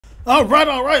All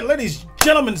right, ladies,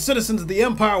 gentlemen, citizens of the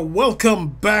Empire, welcome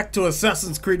back to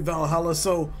Assassin's Creed Valhalla.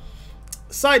 So,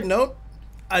 side note,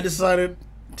 I decided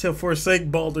to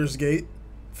forsake Baldur's Gate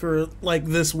for, like,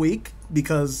 this week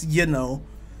because, you know,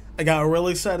 I got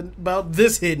really excited about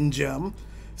this hidden gem.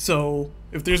 So,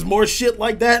 if there's more shit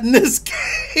like that in this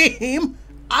game,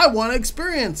 I want to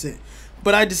experience it.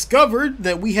 But I discovered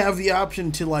that we have the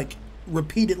option to, like,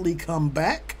 repeatedly come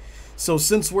back. So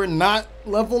since we're not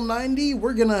level 90,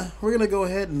 we're gonna go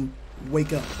ahead and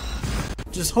wake up.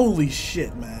 Just holy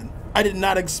shit, man. I did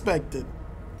not expect it.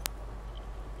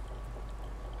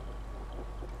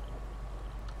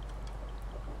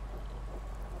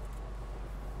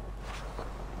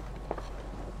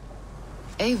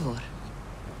 Eivor,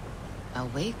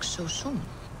 awake so soon?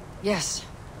 Yes.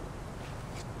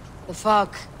 The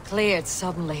fog cleared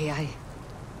suddenly.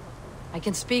 I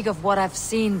can speak of what I've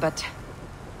seen, but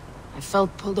I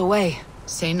felt pulled away.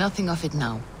 Say nothing of it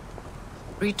now.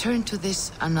 Return to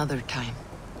this another time.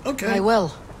 Okay. I will.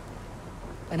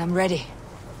 When I'm ready.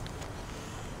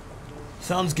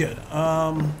 Sounds good.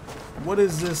 What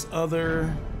is this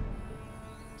other...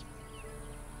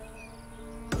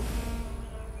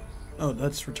 Oh,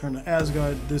 that's Return to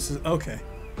Asgard. This is... Okay.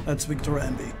 That's Victoria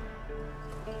Envy.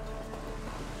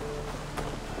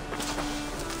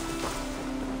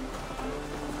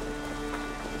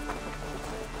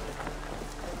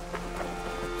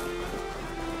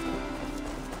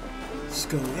 Let's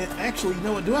go in. Actually, you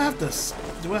know what? Do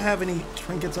I have any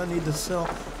trinkets I need to sell?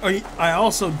 Oh, I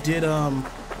also did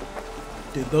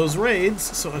those raids,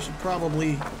 so I should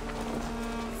probably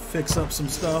fix up some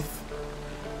stuff.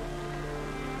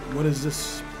 What is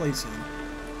this place in?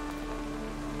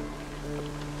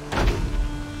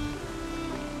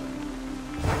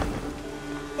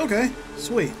 Okay,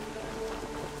 sweet.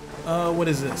 What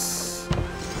is this?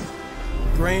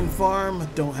 Grain farm.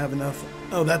 Don't have enough.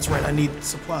 Oh, that's right. I need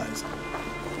supplies.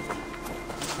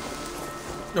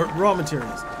 Or raw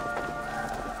materials.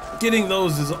 Getting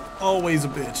those is always a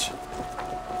bitch.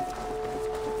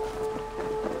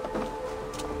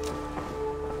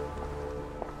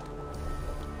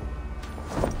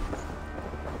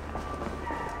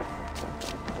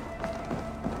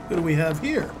 What do we have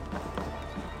here?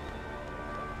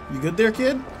 You good there,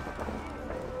 kid?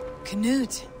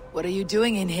 Knut, what are you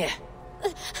doing in here?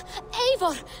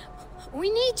 Eivor, we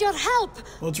need your help.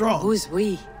 What's wrong? Who's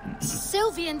we?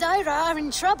 Sylvie and Ira are in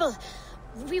trouble.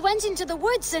 We went into the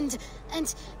woods and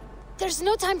there's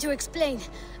no time to explain.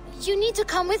 You need to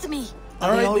come with me.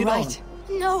 All right, lead on.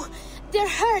 No, they're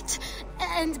hurt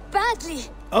and badly.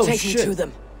 Oh, Take shit. me to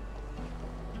them.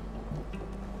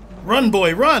 Run,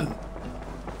 boy, run!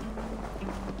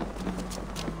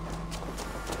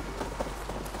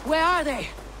 Where are they?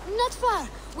 Not far.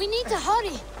 We need to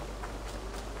hurry.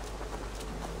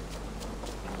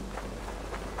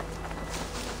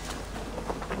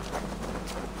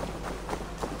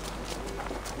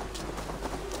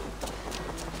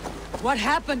 What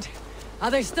happened? Are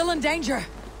they still in danger?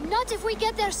 Not if we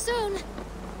get there soon.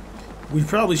 We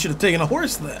probably should have taken a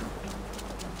horse then.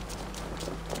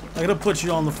 I'm gonna put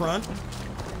you on the front.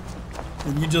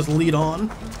 And you just lead on.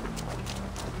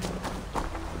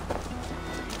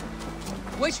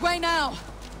 Which way now?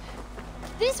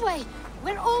 This way.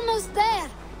 We're almost there.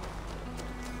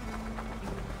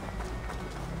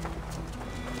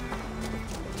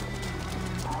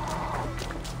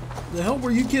 The hell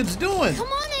were you kids doing? Come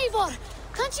on, Eivor.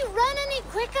 Can't you run any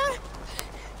quicker?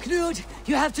 Knut,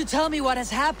 you have to tell me what has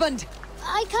happened.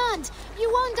 I can't.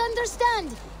 You won't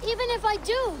understand. Even if I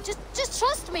do, just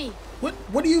trust me. What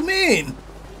do you mean?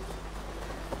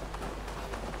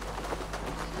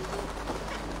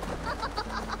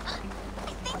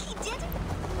 I think he did it.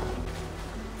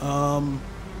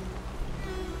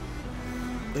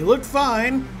 They look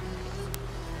fine.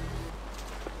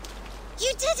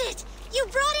 You did it! You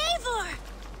brought Eivor!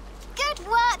 Good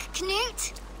work,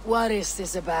 Knut. What is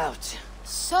this about?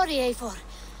 Sorry, Eivor.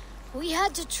 We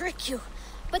had to trick you.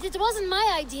 But it wasn't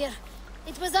my idea.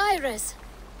 It was Ira's.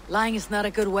 Lying is not a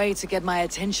good way to get my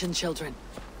attention, children.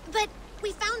 But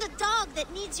we found a dog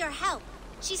that needs your help.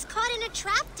 She's caught in a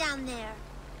trap down there.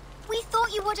 We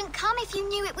thought you wouldn't come if you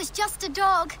knew it was just a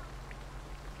dog.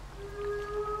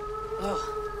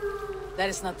 Oh, that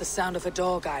is not the sound of a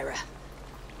dog, Ira.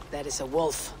 That is a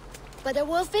wolf. But a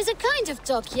wolf is a kind of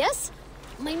dog, yes?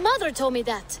 My mother told me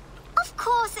that. Of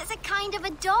course it's a kind of a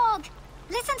dog.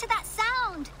 Listen to that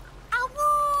sound.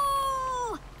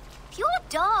 Awoo! Pure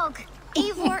dog.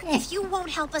 Eivor, if you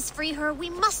won't help us free her, we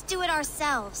must do it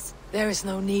ourselves. There is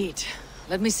no need.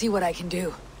 Let me see what I can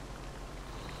do.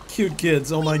 Cute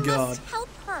kids, oh my We god. must help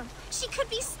her. She could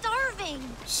be starving.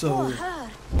 So, Poor her.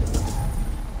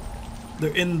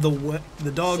 They're in the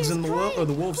dog's She's in the well, crying. or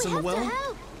the wolf's We in the have to well?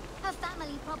 help. Her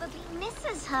family probably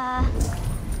misses her.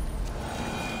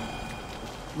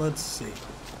 Let's see.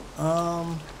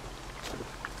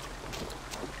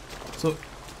 So,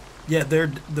 yeah,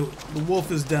 the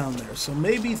wolf is down there. So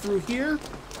maybe through here?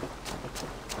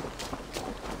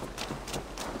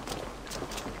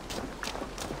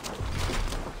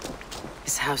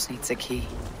 This house needs a key.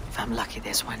 If I'm lucky,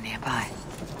 there's one nearby.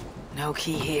 No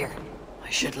key here. I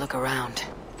should look around.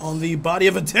 On the body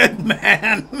of a dead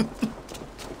man.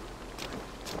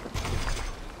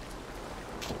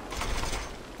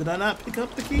 Did I not pick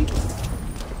up the key?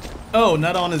 Oh,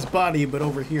 not on his body, but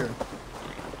over here.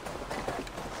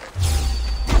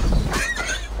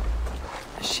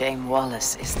 A shame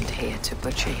Wallace isn't here to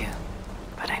butcher you.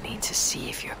 But I need to see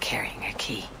if you're carrying a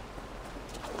key.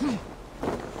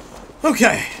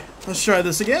 Okay, let's try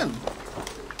this again.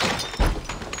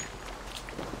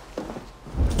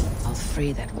 I'll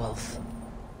free that wolf.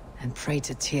 And pray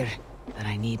to Tyr that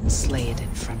I needn't slay it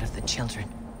in front of the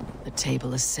children. The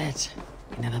table is set.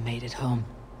 He never made it home.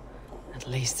 At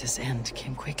least his end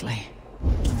came quickly.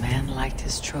 The man liked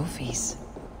his trophies.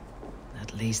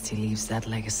 At least he leaves that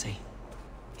legacy.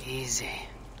 Easy.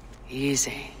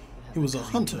 Easy. He was a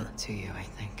hunter. To you, I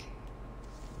think.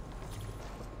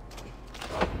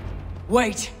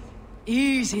 Wait!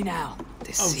 Easy now!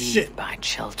 Deceived shit. by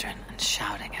children and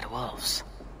shouting at wolves.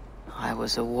 I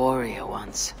was a warrior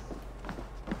once.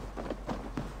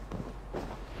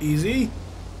 Easy.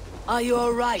 Are you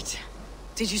alright?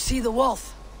 Did you see the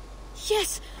wolf?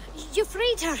 Yes, you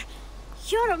freed her.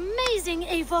 You're amazing,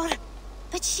 Eivor.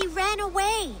 But she ran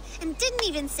away and didn't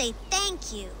even say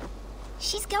thank you.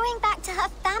 She's going back to her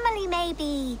family,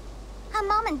 maybe. Her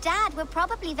mom and dad were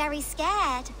probably very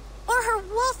scared. Or her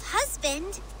wolf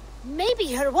husband.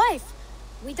 Maybe her wife.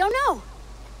 We don't know.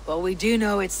 But we do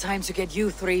know it's time to get you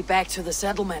three back to the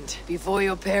settlement before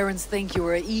your parents think you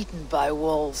were eaten by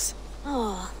wolves.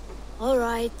 Oh, all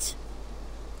right.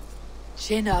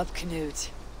 Chin up, Knut.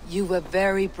 You were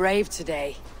very brave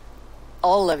today.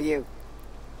 All of you.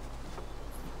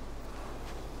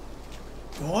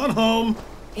 Go on home.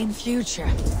 In future,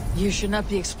 you should not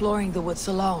be exploring the woods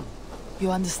alone.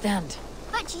 You understand?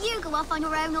 But you go off on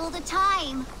your own all the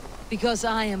time. Because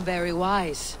I am very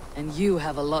wise, and you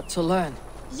have a lot to learn.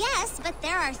 Yes, but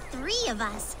there are 3 of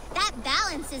us. That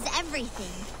balances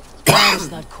everything. That's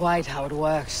not quite how it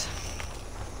works.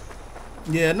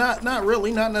 Yeah, not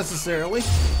really, not necessarily.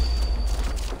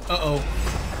 Uh-oh.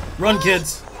 Run,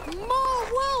 kids. More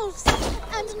wolves!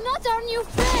 And not our new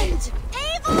friend!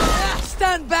 Eivor!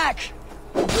 Stand back!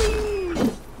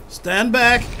 Stand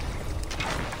back.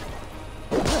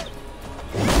 That's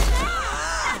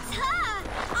her!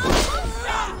 Our wolf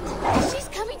friend! She's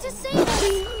coming to save us!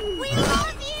 We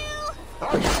love you!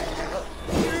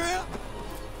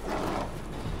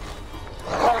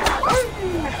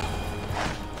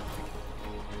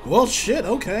 Well, shit,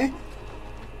 okay.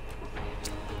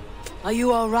 Are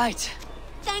you all right?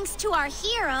 Thanks to our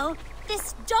hero,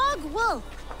 this dog wolf.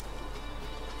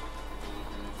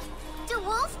 De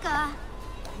Wolfka.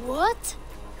 What?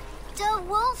 De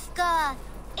Wolfka.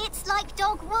 It's like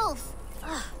dog wolf.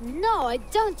 No, I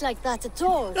don't like that at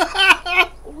all.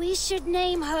 We should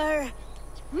name her...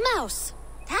 Mouse.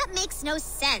 That makes no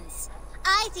sense.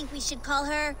 I think we should call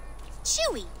her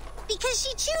Chewy, because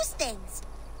she chews things.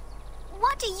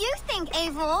 What do you think,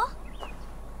 Eivor?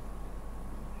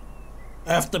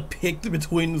 I have to pick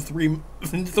between the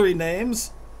three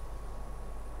names?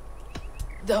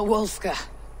 The Wolfka.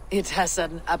 It has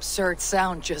an absurd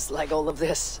sound just like all of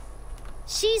this.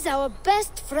 She's our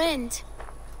best friend.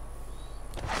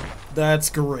 That's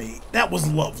great. That was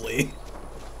lovely.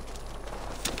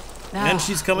 Now, And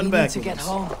she's coming we back need to with get us.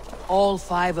 home. All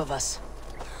 5 of us.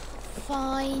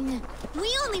 Fine.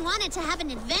 We only wanted to have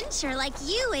an adventure like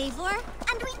you, Eivor.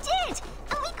 And we did.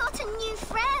 And we got a new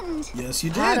friend. Yes,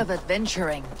 you Part did. of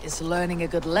adventuring is learning a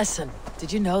good lesson.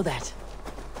 Did you know that?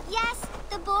 Yes,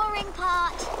 the boring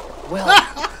part. Well,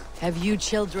 have you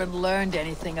children learned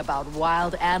anything about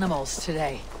wild animals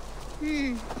today?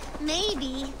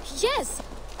 Maybe. Yes,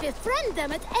 befriend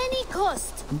them at any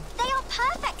cost. They are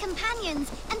perfect companions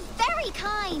and very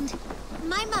kind.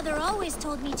 My mother always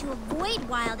told me to avoid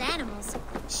wild animals.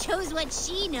 Shows what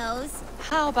she knows.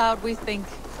 How about we think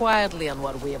quietly on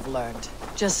what we have learned?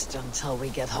 Just until we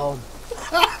get home.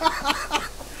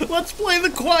 Let's play the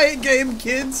quiet game,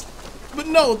 kids. But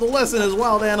no, the lesson is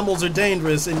wild animals are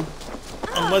dangerous, and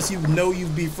unless you know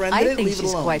you've befriended I it, think leave it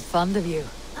she's alone. quite fond of you.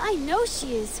 I know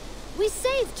she is. We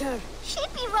saved her.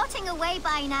 She'd be rotting away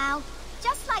by now.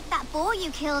 Just like that boar you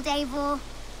killed, Eivor.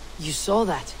 You saw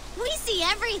that? We see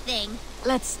everything.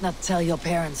 Let's not tell your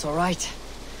parents, all right?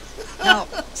 Now,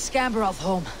 scamper off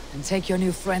home and take your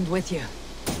new friend with you.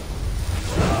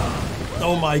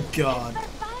 Oh my god.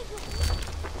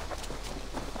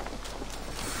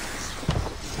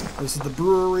 This is the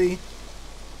brewery.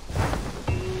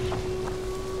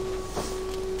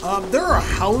 There are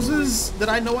houses that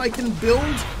I know I can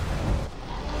build.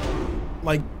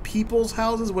 Like people's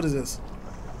houses. What is this?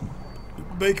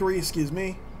 Bakery, excuse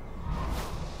me.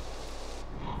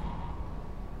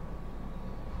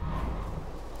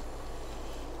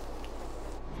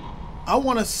 I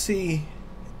want to see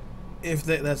if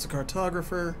that's a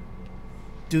cartographer.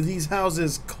 Do these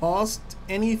houses cost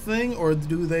anything, or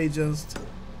do they just...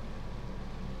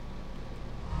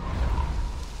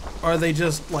 Are they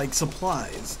just like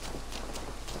supplies?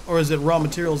 Or is it raw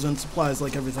materials and supplies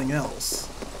like everything else?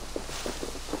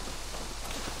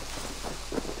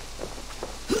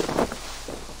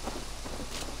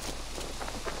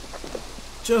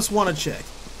 Just want to check.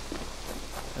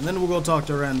 And then we'll go talk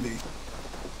to Ranvi.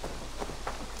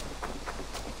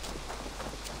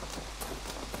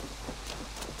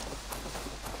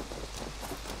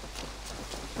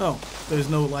 Oh, there's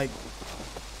no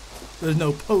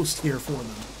post here for them.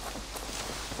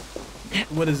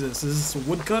 What is this? Is this a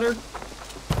woodcutter?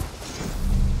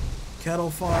 Cattle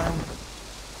farm.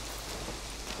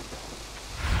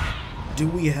 Do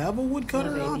we have a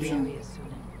woodcutter option?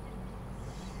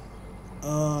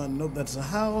 Nope, that's a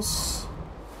house.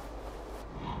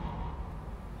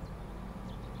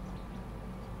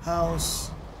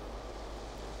 House.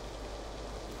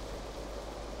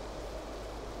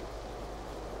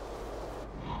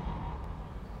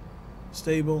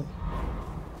 Stable.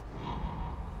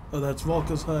 Oh, that's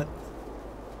Valka's hut.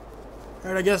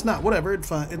 Alright, I guess not. Whatever, it's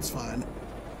fine. It's fine.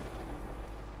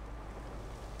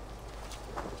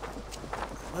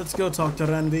 Let's go talk to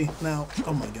Ranvi now.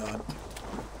 Oh my god.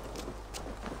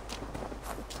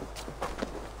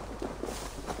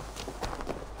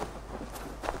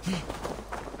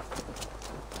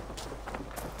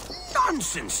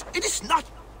 Nonsense! It is not.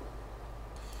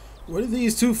 What are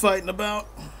these two fighting about?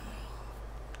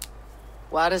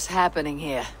 What is happening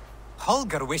here?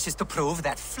 Holger wishes to prove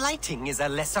that flighting is a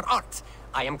lesser art.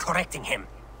 I am correcting him.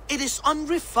 It is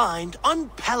unrefined,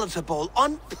 unpalatable,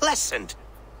 unpleasant.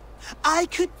 I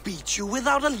could beat you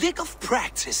without a lick of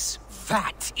practice.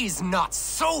 That is not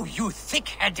so, you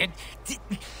thick-headed...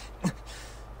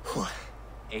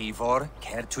 Eivor,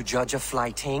 care to judge a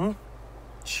flighting?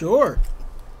 Sure.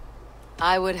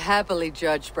 I would happily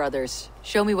judge, brothers.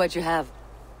 Show me what you have.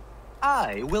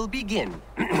 I will begin.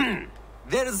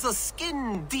 There's a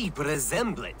skin-deep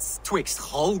resemblance twixt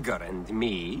Holger and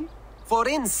me. For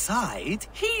inside,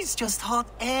 he's just hot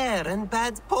air and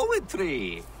bad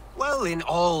poetry. Well, in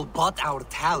all but our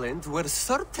talent, we're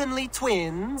certainly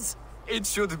twins. It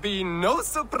should be no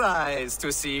surprise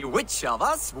to see which of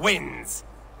us wins.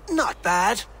 Not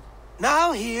bad.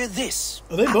 Now hear this.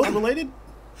 Are they both related?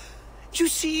 You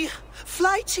see,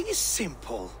 flighting is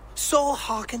simple, so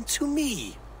hearken to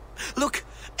me. Look,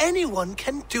 anyone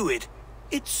can do it.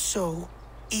 It's so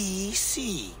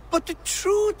easy. But the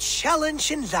true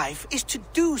challenge in life is to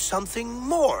do something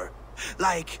more.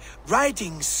 Like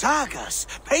writing sagas,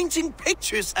 painting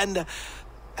pictures, and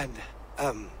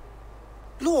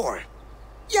lore.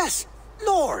 Yes,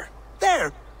 lore.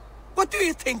 There. What do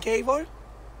you think, Eivor?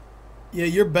 Yeah,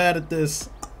 you're bad at this.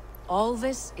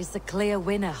 Alvis is the clear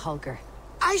winner, Holger.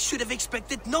 I should have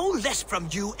expected no less from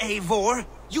you, Eivor.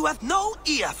 You have no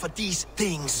ear for these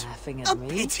things. Laughing at a me?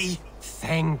 pity.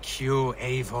 Thank you,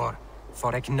 Eivor,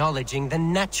 for acknowledging the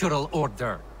natural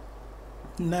order.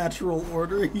 Natural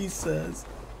order, he says.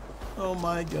 Oh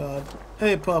my god.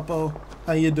 Hey, Papo.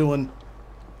 How you doing?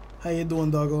 How you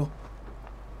doing, doggo?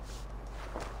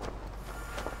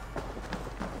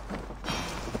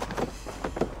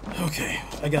 Okay,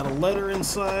 I got a letter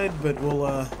inside, but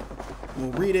we'll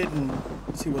read it and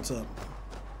see what's up.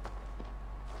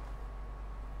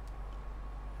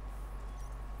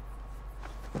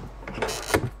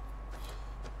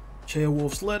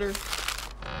 Ceolwulf's letter.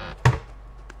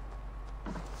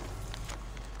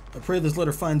 I pray this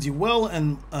letter finds you well,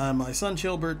 and my son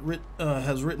Ceolbert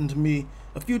has written to me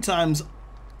a few times,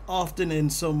 often in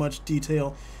so much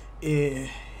detail.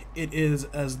 It is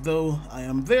as though I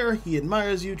am there. He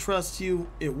admires you, trusts you.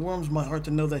 It warms my heart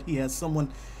to know that he has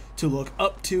someone to look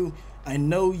up to. I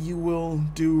know you will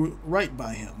do right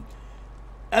by him.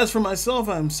 As for myself,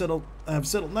 I have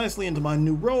settled nicely into my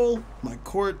new role. My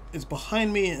court is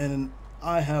behind me, and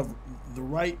I have the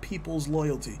right people's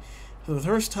loyalty. For the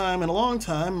first time in a long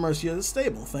time, Mercia is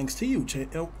stable, thanks to you,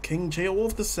 King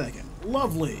Ceolwulf II.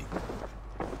 Lovely.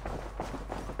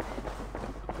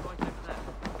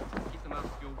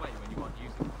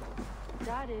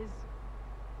 That is...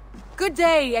 Good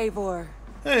day, Eivor.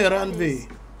 Hey, Randvi.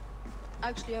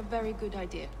 Actually, a very good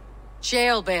idea.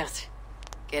 Ceolbert.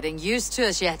 Getting used to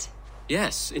us yet?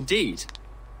 Yes, indeed.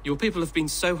 Your people have been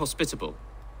so hospitable,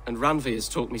 and Randvi has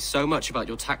taught me so much about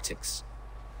your tactics,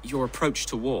 your approach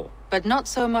to war. But not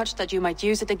so much that you might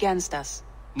use it against us.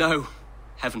 No,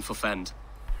 heaven forfend.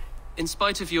 In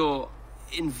spite of your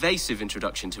invasive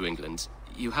introduction to England,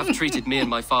 you have treated me and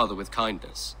my father with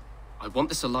kindness. I want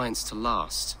this alliance to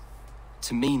last,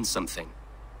 to mean something.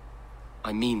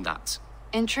 I mean that.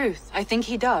 In truth, I think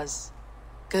he does.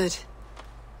 Good.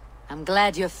 I'm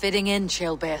glad you're fitting in,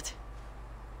 Ceolbert.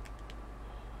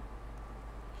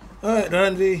 Alright,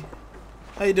 Randvi.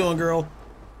 How you doing, girl?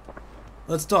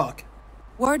 Let's talk.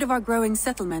 Word of our growing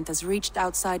settlement has reached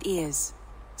outside ears,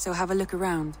 so have a look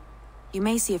around. You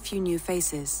may see a few new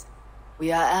faces.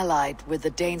 We are allied with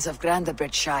the Danes of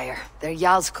Grantebridgeshire. Their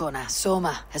Jarlskona,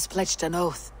 Soma, has pledged an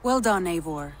oath. Well done,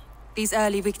 Eivor. These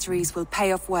early victories will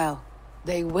pay off well.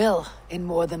 They will, in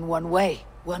more than one way.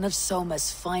 One of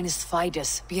Soma's finest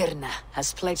fighters, Birna,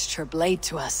 has pledged her blade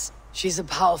to us. She's a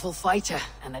powerful fighter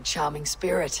and a charming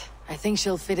spirit. I think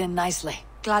she'll fit in nicely.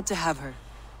 Glad to have her.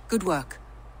 Good work.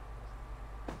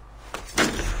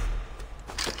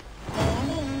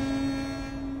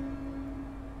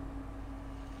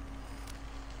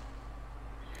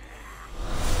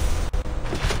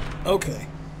 Okay.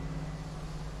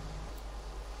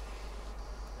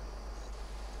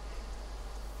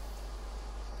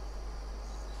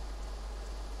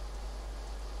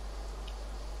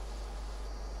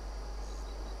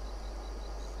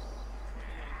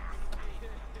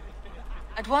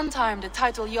 At one time, the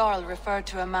title Jarl referred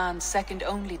to a man second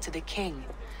only to the king,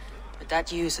 but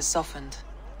that use has softened.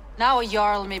 Now a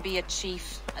Jarl may be a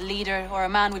chief, a leader, or a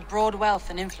man with broad wealth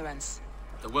and influence.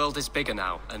 The world is bigger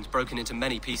now, and broken into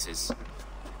many pieces.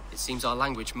 It seems our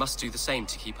language must do the same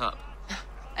to keep up.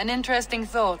 An interesting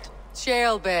thought.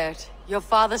 Ceolbert, your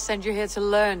father sent you here to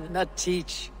learn, not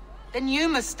teach. Then you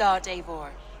must start, Eivor.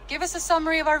 Give us a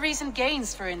summary of our recent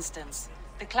gains, for instance.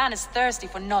 The clan is thirsty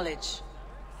for knowledge.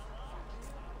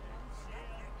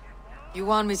 You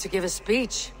want me to give a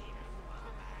speech?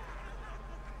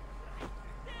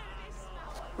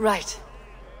 Right.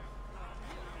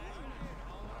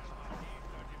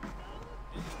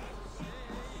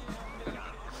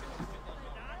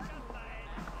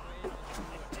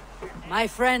 My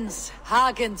friends,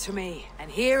 hearken to me, and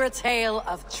hear a tale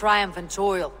of triumph and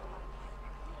toil.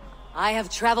 I have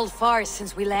traveled far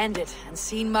since we landed, and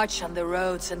seen much on the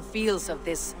roads and fields of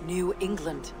this New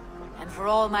England. And for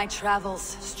all my travels,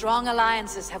 strong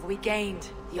alliances have we gained.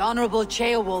 The Honorable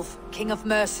Ceolwulf, King of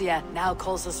Mercia, now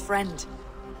calls us friend.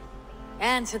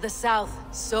 And to the south,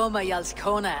 Soma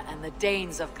Jarlskona and the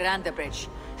Danes of Grantebridge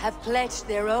have pledged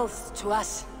their oaths to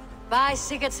us. By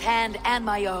Sigurd's hand and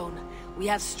my own, we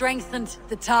have strengthened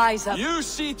the ties of— You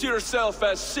seat yourself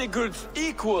as Sigurd's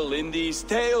equal in these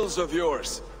tales of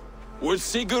yours. Would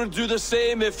Sigurd do the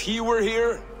same if he were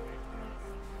here?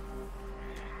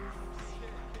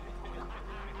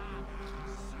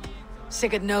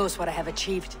 Sigurd knows what I have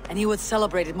achieved, and he would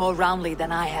celebrate it more roundly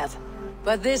than I have.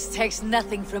 But this takes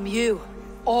nothing from you,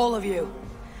 all of you.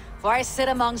 For I sit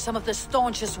among some of the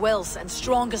staunchest wills and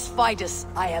strongest fighters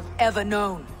I have ever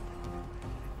known.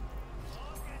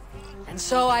 And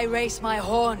so I raise my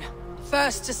horn,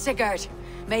 first to Sigurd,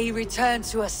 may he return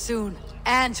to us soon,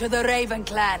 and to the Raven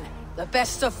clan, the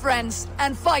best of friends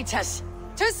and fighters.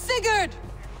 To Sigurd!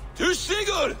 To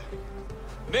Sigurd!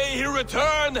 May he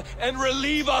return and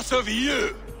relieve us of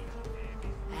you!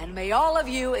 And may all of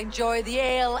you enjoy the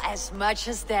ale as much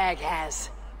as Dag has.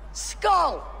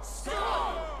 Skull!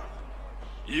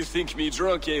 You think me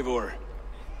drunk, Eivor?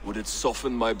 Would it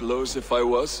soften my blows if I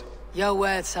was? Your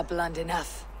words are blunt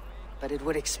enough, but it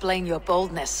would explain your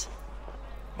boldness.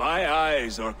 My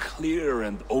eyes are clear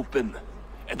and open,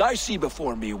 and I see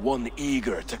before me one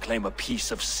eager to claim a piece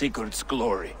of Sigurd's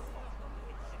glory.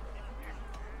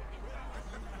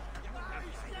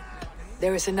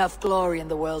 There is enough glory in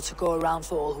the world to go around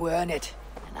for all who earn it,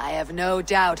 and I have no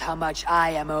doubt how much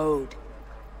I am owed.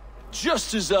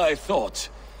 Just as I thought.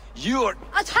 You're—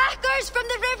 Attackers from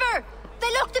the river!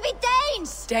 They look to be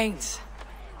Danes! Danes?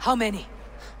 How many?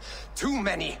 Too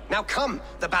many. Now come,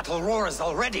 the battle roars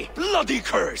already. bloody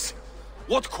curse!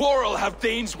 What quarrel have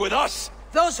Danes with us?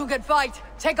 Those who can fight,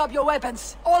 take up your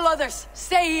weapons. All others,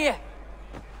 stay here.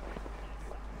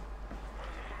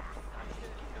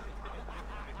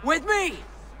 With me!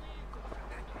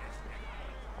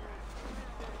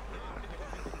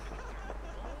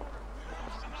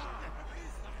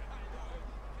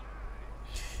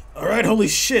 Alright, holy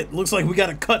shit. Looks like we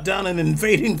gotta cut down an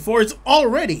invading force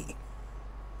already.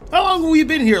 How long have we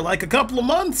been here? Like a couple of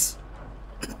months?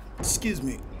 Excuse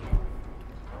me.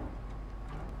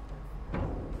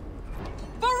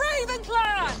 For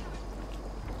Ravenclan!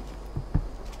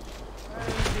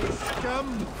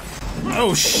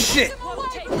 Oh shit!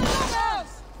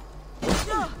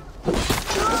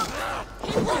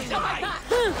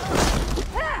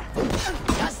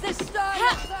 Does this start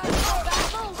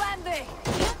battle, Wendy?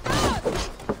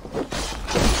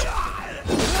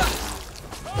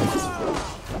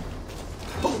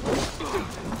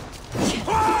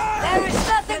 There is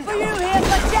nothing for you here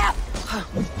but death!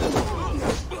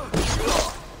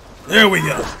 There we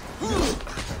go.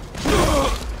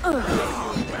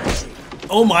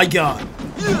 Oh my god.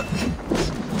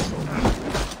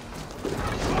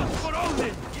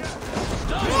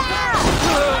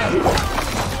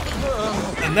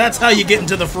 And that's how you get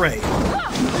into the fray. They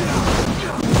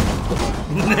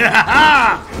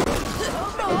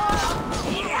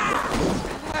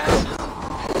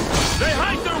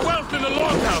hide their wealth in the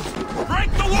longhouse!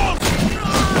 Break the wall!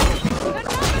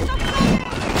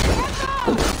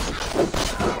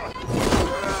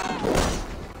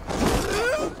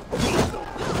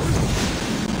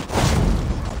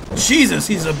 Jesus,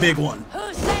 he's a big one.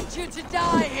 Who sent you to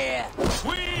die here?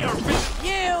 We are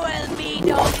You will meet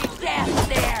only death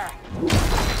there!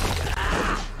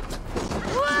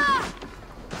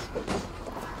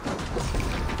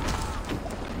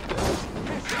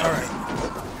 Alright.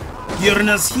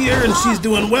 Yurna's here and she's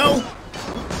doing well.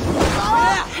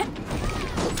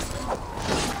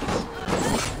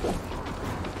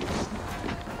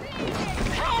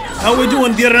 How we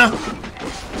doing, Yurna?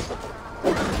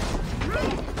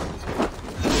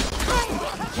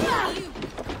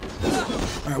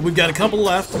 Alright, we've got a couple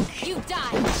left. You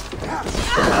die.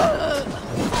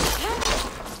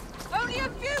 Only a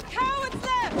few cowards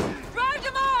left! Drive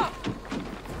them off!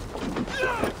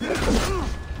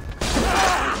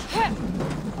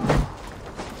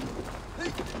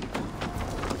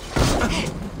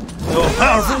 The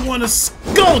powerful one is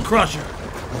Skull Crusher.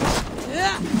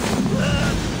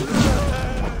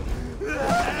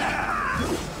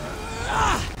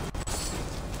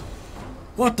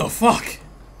 What the fuck?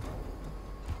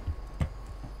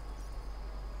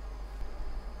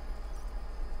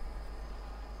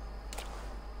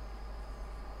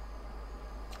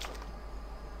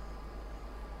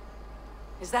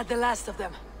 Is that the last of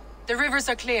them? The rivers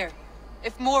are clear.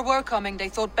 If more were coming, they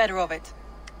thought better of it.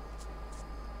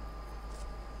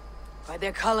 By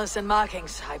their colors and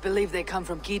markings, I believe they come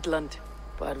from Geatland.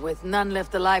 But with none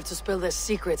left alive to spill their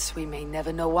secrets, we may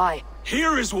never know why.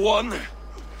 Here is one.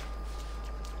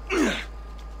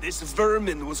 This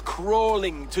vermin was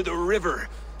crawling to the river,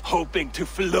 hoping to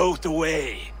float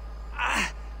away.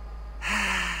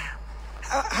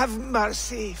 Have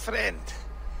mercy, friend.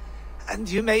 And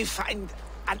you may find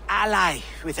an ally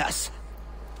with us.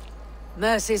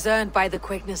 Mercy's earned by the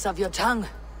quickness of your tongue.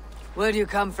 Where do you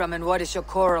come from and what is your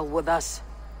quarrel with us?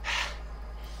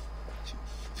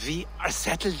 We are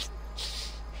settled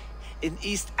in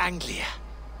East Anglia.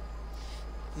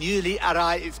 Newly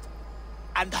arrived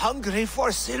and hungry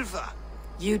for silver.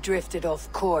 You drifted off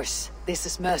course. This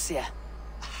is Mercia.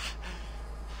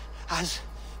 As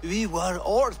we were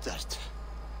ordered.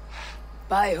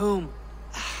 By whom?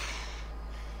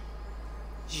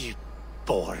 You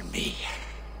bore me.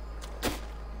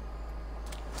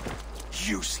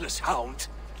 Useless hound.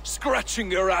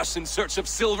 Scratching your ass in search of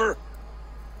silver.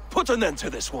 Put an end to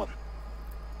this one.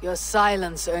 Your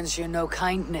silence earns you no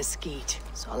kindness, Geet.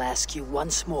 So I'll ask you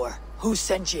once more. Who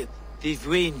sent you? The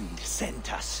wind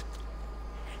sent us.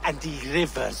 And the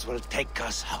rivers will take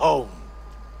us home.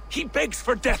 He begs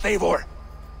for death, Eivor.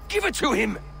 Give it to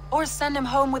him. Or send him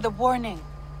home with a warning.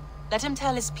 Let him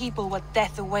tell his people what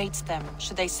death awaits them,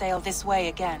 should they sail this way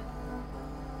again.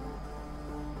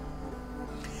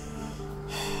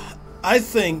 I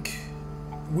think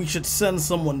we should send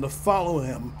someone to follow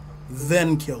him,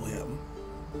 then kill him.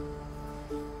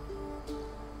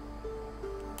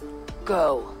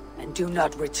 Go, and do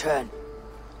not return.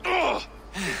 I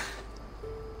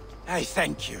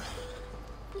thank you.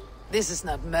 This is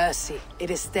not mercy, it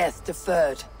is death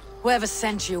deferred. Whoever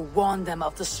sent you warned them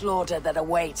of the slaughter that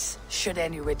awaits, should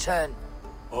any return.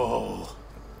 Oh,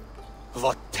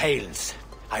 what tales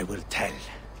I will tell.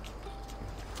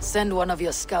 Send one of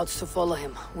your scouts to follow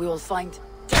him. We will find...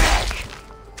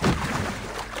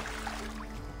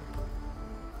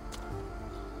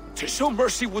 To show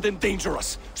mercy would endanger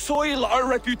us, soil our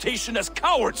reputation as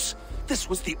cowards. This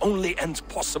was the only end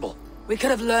possible. We could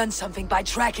have learned something by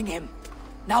tracking him.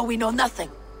 Now we know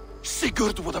nothing.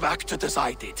 Sigurd would have acted as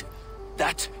I did.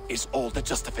 That is all the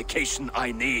justification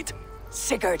I need.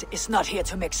 Sigurd is not here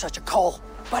to make such a call,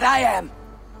 but I am.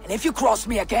 And if you cross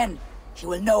me again, he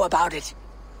will know about it.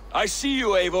 I see you,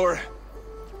 Eivor.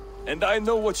 And I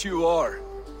know what you are.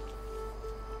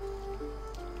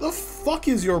 The fuck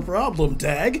is your problem,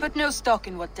 Dag? Put no stock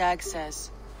in what Dag says.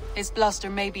 His bluster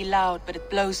may be loud, but it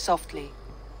blows softly.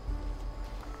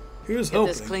 Here's Get hoping.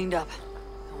 this cleaned up,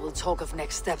 and we'll talk of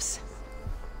next steps.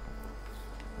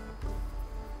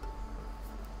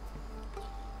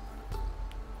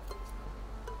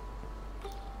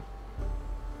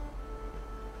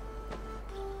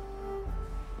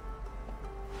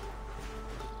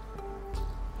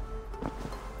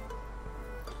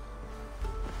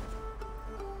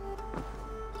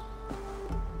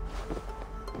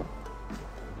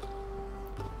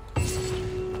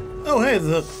 Oh, hey,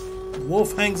 the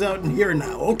wolf hangs out in here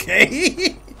now.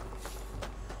 Okay.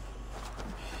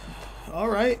 All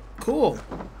right, cool.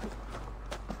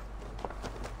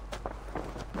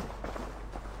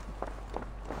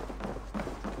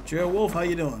 Jail Wolf, how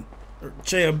you doing? Or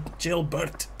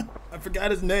Jailbert. I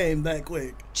forgot his name that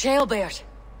quick. Jailbert,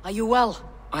 are you well?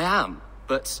 I am,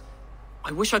 but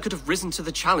I wish I could have risen to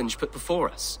the challenge put before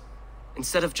us,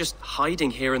 instead of just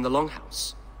hiding here in the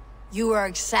Longhouse. You are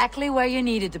exactly where you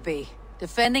needed to be,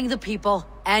 defending the people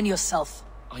and yourself.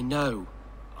 I know.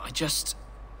 I just...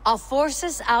 Our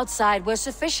forces outside were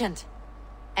sufficient.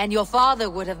 And your father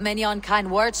would have many unkind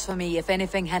words for me if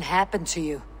anything had happened to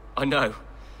you. I know.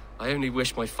 I only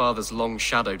wish my father's long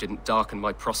shadow didn't darken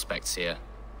my prospects here.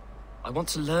 I want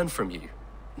to learn from you,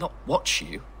 not watch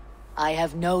you. I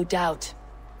have no doubt.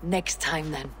 Next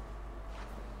time, then.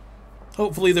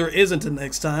 Hopefully there isn't a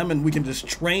next time and we can just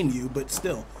train you, but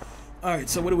still. Alright,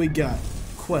 so what do we got,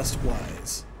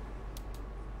 quest-wise?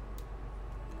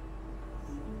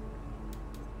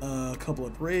 A couple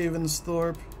at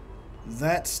Ravensthorpe.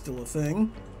 That's still a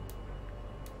thing.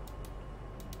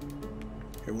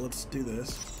 Here, well, let's do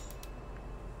this.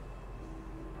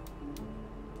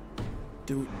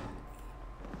 Do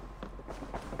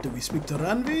we speak to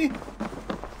Ranvi?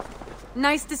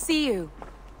 Nice to see you.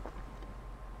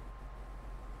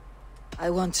 I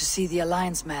want to see the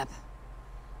Alliance map.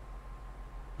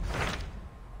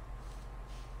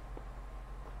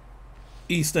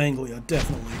 East Anglia,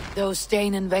 definitely. Those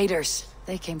Dane invaders,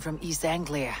 they came from East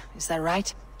Anglia, is that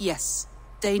right? Yes.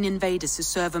 Dane invaders who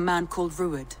serve a man called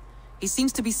Ruud. He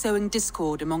seems to be sowing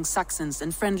discord among Saxons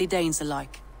and friendly Danes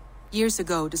alike. Years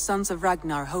ago, the sons of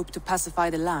Ragnar hoped to pacify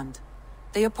the land.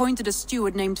 They appointed a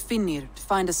steward named Finnir to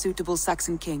find a suitable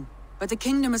Saxon king. But the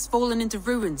kingdom has fallen into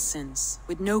ruins since,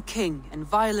 with no king and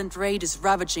violent raiders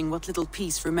ravaging what little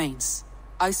peace remains.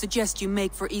 I suggest you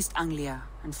make for East Anglia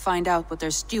and find out what their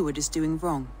steward is doing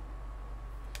wrong.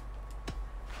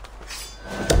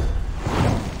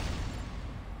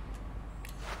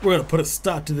 We're gonna put a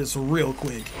stop to this real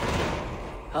quick.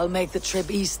 I'll make the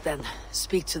trip east then.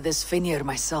 Speak to this Finnir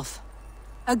myself.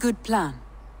 A good plan.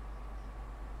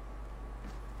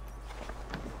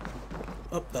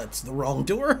 Oh, that's the wrong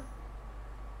door.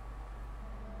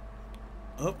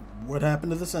 Oh, what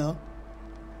happened to the sound?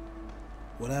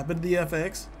 What happened to the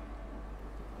FX?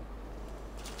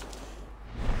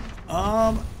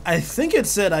 I think it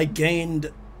said I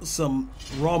gained some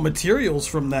raw materials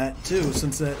from that too,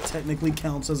 since that technically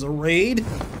counts as a raid.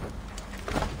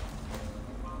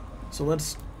 So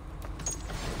let's...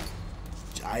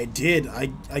 I did. I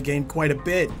gained quite a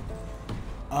bit.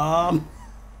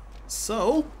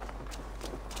 So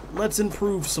let's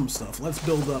improve some stuff. Let's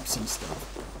build up some stuff.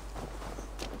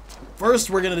 First,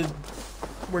 we're gonna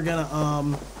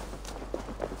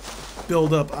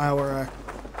build up our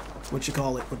what you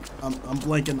call it? I'm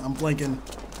blanking.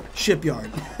 Shipyard.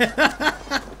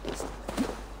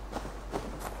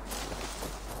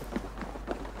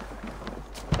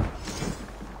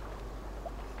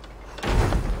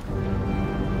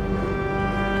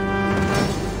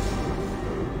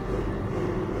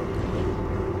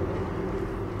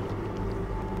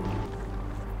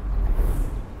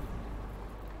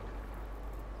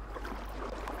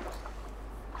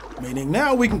 Meaning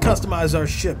now we can customize our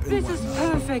ship and This is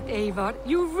perfect, Eivor.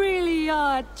 You really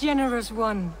are a generous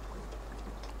one.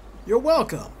 You're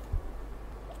welcome.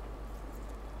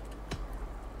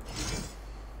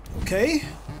 Okay.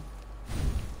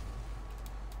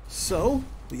 So,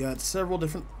 we got several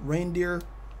different reindeer.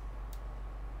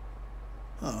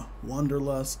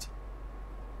 Wanderlust.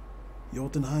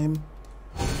 Jotunheim.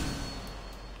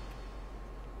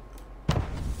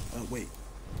 Oh, wait.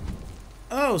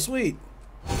 Oh, sweet.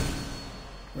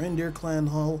 Reindeer Clan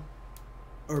Hall.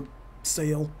 Or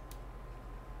Sail.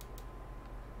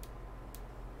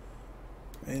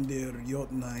 Reindeer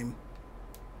Jotunheim.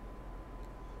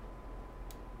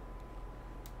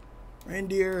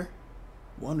 Reindeer.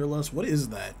 Wanderlust. What is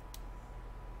that?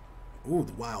 Ooh,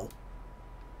 wow.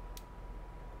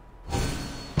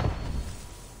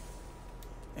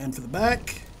 And for the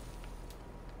back.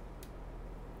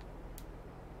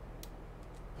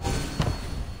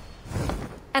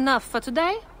 Enough for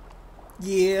today?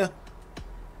 Yeah.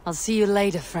 I'll see you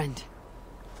later, friend.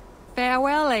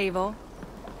 Farewell, Eivor.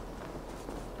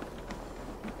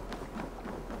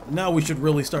 Now we should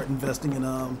really start investing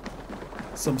in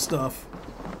some stuff.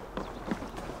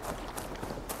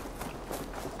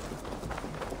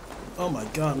 Oh my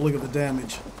god, look at the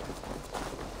damage.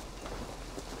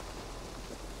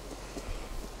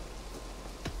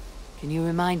 Can you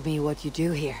remind me what you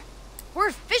do here?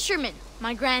 We're fishermen,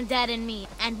 my granddad and me,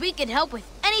 and we can help with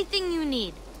anything you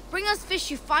need. Bring us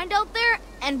fish you find out there,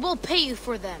 and we'll pay you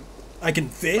for them. I can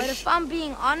fish? But if I'm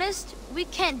being honest, we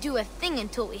can't do a thing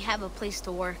until we have a place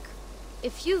to work.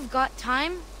 If you've got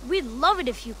time, we'd love it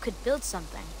if you could build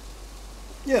something.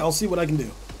 Yeah, I'll see what I can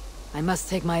do. I must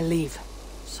take my leave.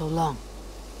 So long.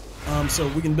 So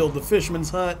we can build the fisherman's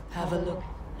hut. Have a look.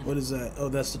 What is that? Oh,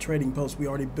 that's the trading post we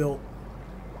already built.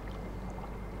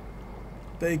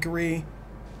 Bakery.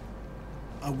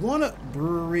 I want a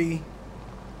brewery.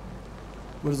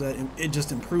 What is that? It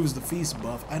just improves the feast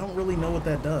buff. I don't really know what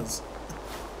that does.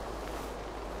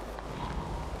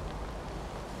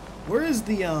 Where is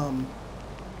the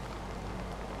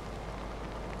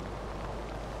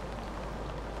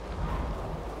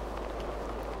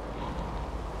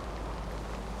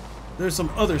There's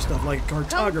some other stuff like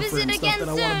cartographer and stuff that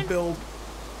I want to build.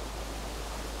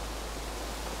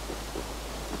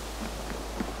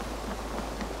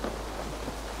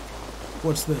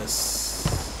 What's this?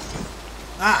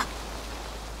 Ah!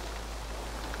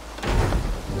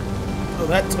 Oh,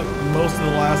 that took most of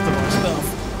the last of our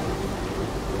stuff.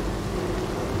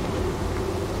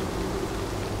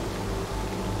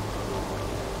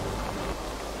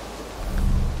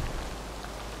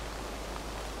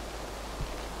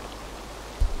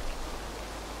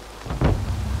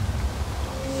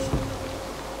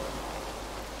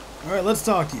 Alright, let's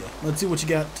talk to you. Let's see what you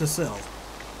got to sell.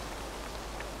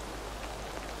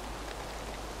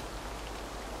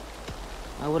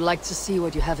 I would like to see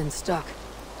what you have in stock.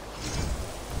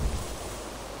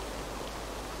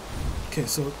 Okay,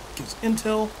 so it gives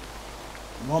intel,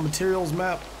 raw materials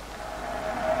map.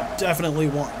 Definitely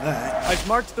want that. I've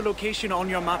marked the location on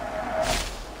your map.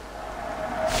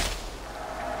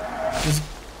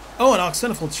 Oh, an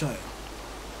Oxenifal child.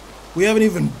 We haven't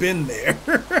even been there.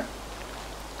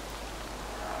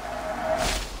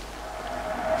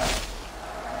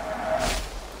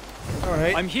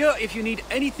 Alright. I'm here if you need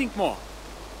anything more.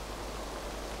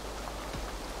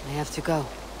 I have to go.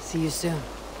 See you soon.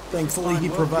 Thankfully, he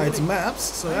provides maps,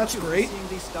 so that's great. Seeing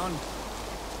this done.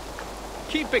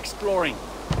 Keep exploring.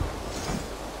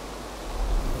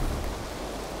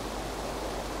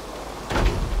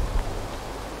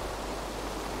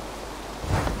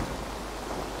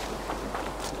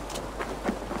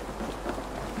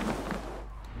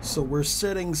 So we're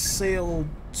setting sail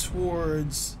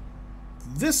towards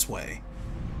this way.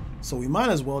 So we might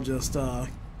as well just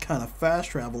kind of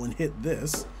fast travel and hit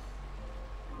this.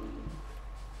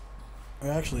 Or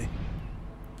actually,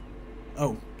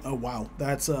 oh wow,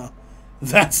 that's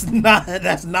not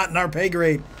in our pay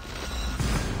grade.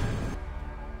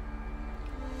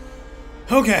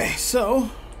 Okay, so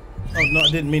oh no, I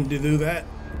didn't mean to do that.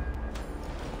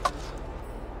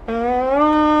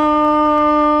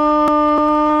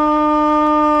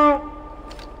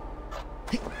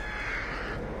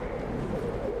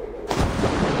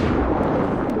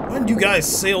 Why did you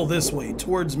guys sail this way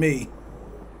towards me?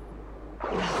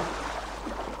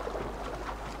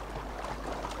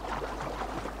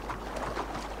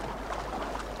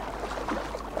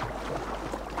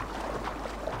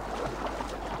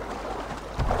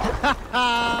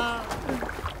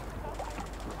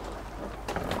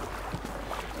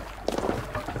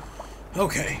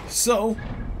 Okay, so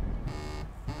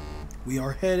we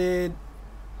are headed.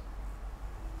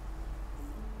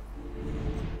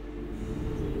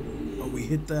 Oh, we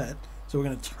hit that. So we're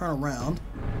gonna turn around.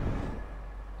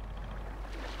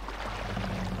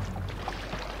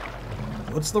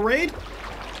 What's the raid?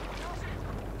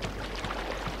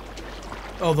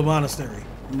 Oh, the monastery.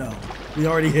 No, we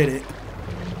already hit it.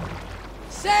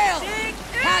 Sail!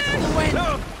 Catch the wind!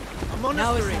 No, a monastery.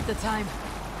 Now isn't the time.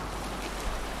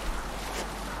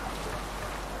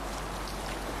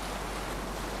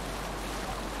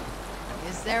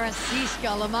 Is there a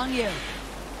seaskull among you?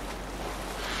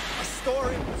 A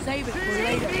story. Save it for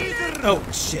later. Oh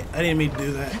shit! I didn't mean to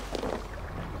do that.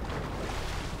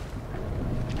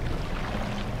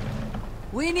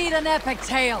 We need an epic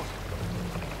tale.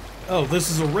 Oh, this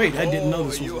is a raid. I didn't know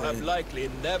this was you a raid. have likely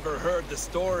never heard the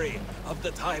story of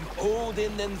the time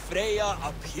Odin and Freya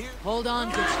appeared. Hold on,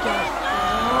 good stuff.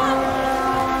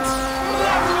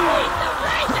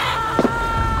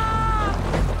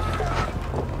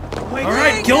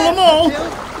 Alright, kill them all!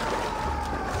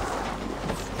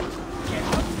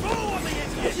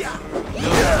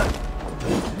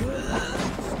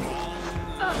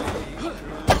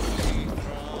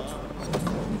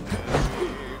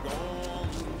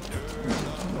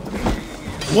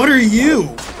 What are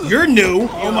you? You're new?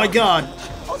 Oh my god.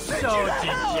 So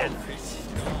degenerate.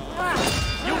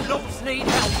 You don't need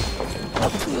help.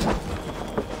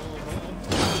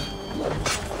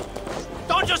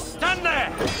 Don't just stand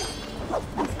there.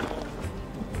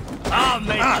 I'll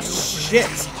make you.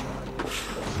 Shit.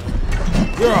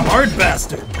 You're a hard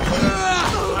bastard.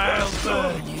 I'll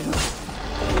burn you.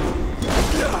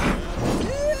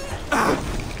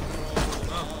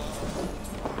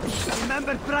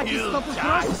 Remember practice stop the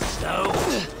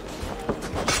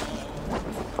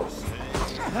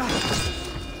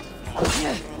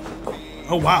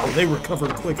Oh wow, they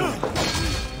recovered quickly.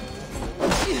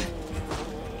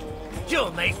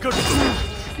 You'll make good.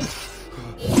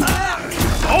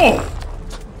 Oh!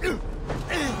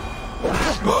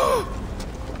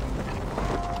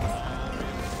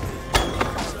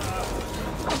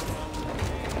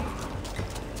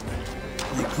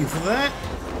 Thank you for that.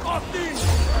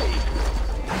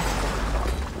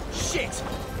 Shit!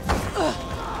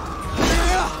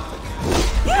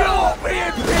 You'll be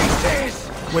in pieces!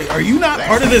 Wait, are you not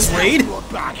part of this raid?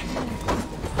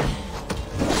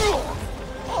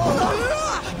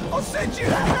 I'll send you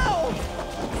to hell!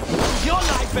 Your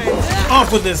life ends!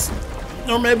 Off with this.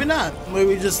 Or maybe not.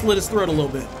 Maybe just slit his throat a little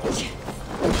bit.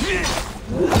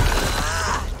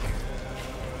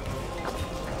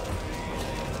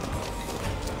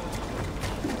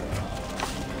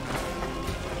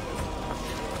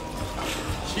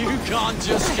 You can't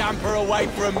just scamper away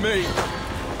from me!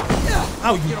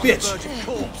 Oh, you bitch!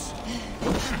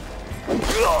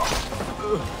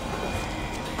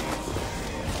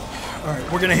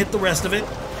 Alright, we're gonna hit the rest of it.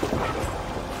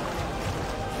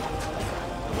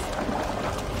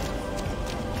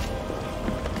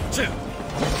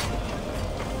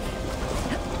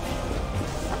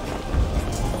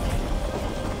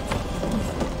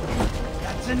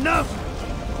 That's enough!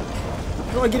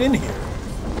 How do I get in here?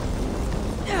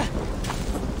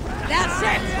 That's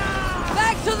it!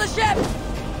 Back to the ship!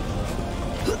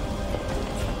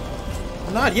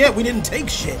 Not yet, we didn't take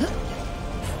shit.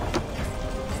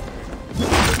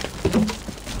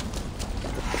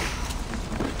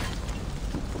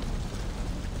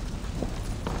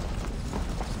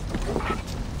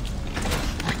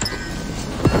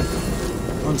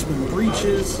 Huntsman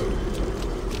breaches.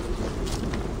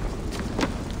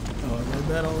 Oh, I read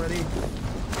that already.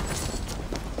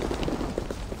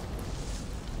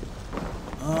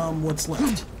 What's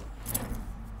left?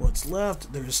 What's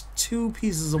left? There's 2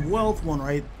 pieces of wealth, one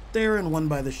right there and one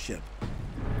by the ship.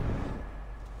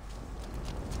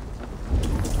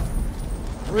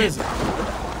 Where is it?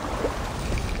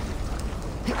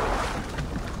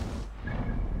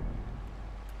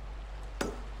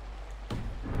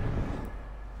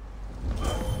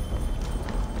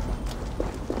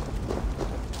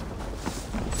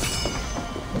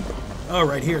 Oh,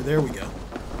 right here. There we go.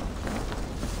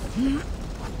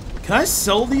 Can I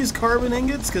sell these carbon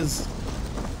ingots? Because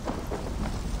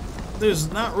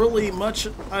there's not really much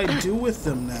I do with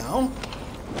them now.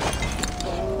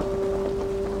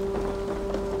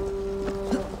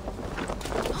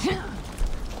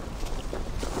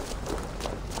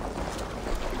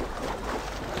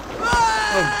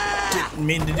 Oh, didn't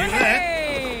mean to do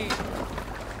that.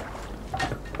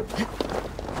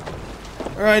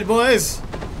 Alright, boys.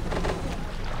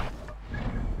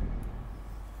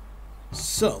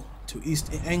 So, to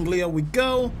East Anglia we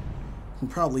go. Can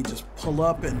probably just pull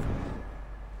up and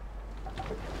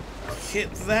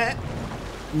hit that.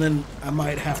 And then I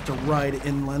might have to ride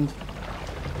inland.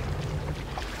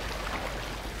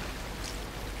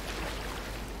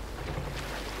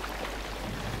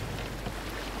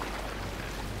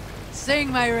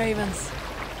 Sing, my ravens.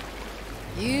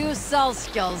 You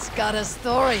Salskulls got a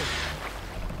story.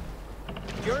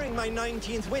 During my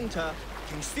 19th winter,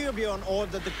 King Styrbjorn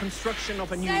ordered the construction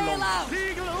of a new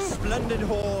longhouse. Splendid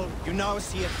hall you now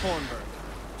see at Thornburg.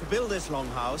 To build this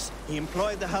longhouse, he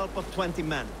employed the help of 20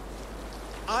 men.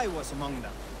 I was among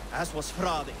them, as was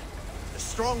Fradi, the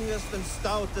strongest and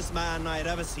stoutest man I had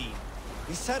ever seen.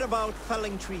 We set about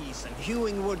felling trees and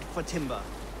hewing wood for timber.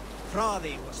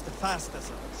 Fradi was the fastest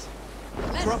of us.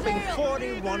 dropping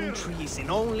 41 trees in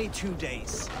only 2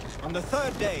 days. On the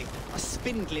third day, a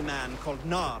spindly man called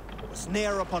Nar was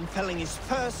near upon felling his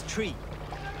first tree.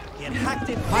 He had hacked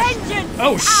it. Vengeance!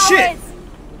 Oh shit!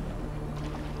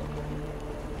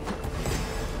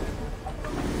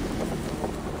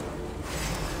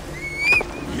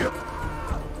 Yep.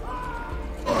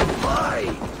 On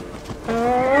mine.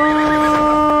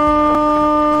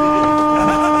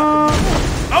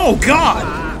 Oh god!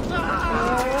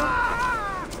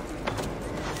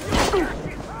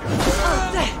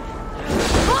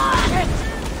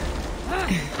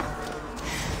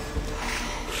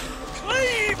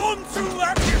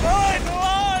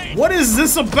 What is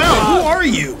this about? Who are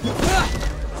you?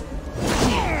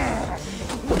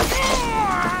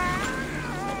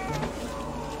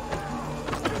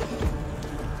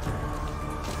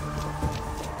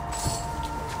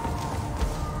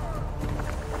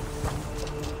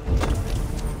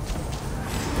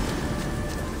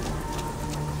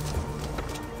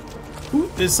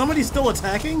 Is somebody still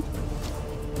attacking?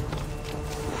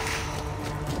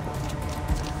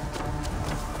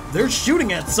 They're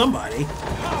shooting at somebody.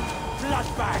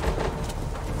 Flashback.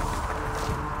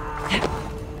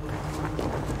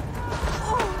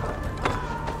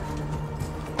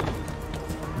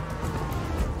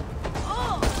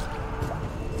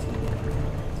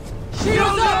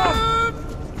 Shield up!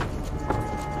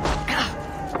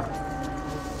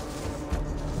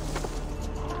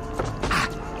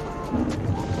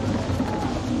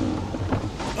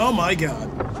 Oh my god.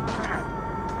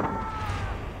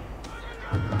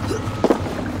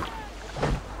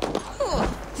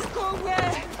 Go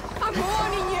away! I'm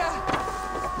warning you!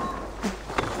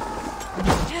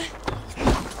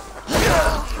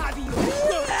 Have you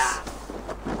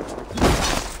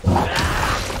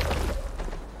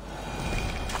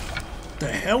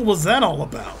The hell was that all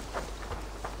about?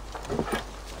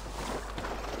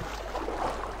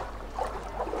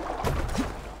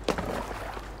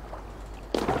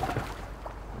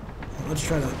 Let's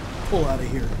try to pull out of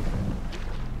here.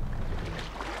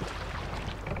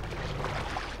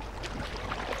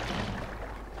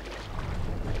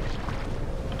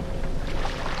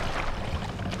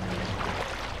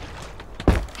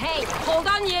 Hey, hold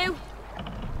on you!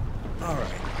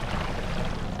 Alright.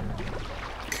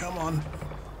 Come on.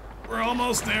 We're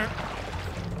almost there.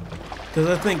 Because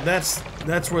I think that's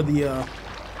where the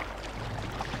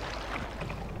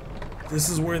this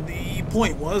is where the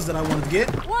point was that I wanted to get.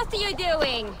 What are you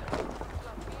doing?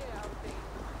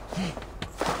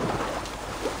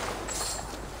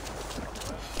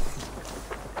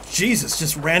 Jesus,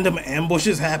 just random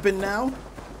ambushes happen now?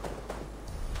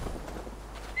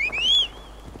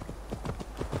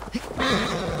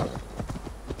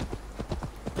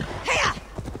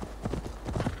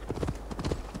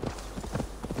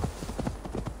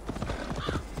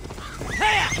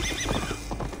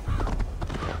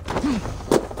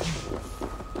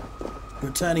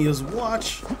 Britannia's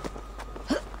watch.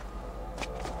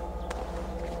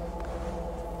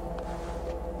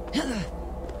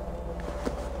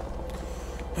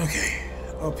 Okay,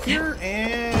 up here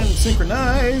and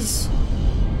synchronize.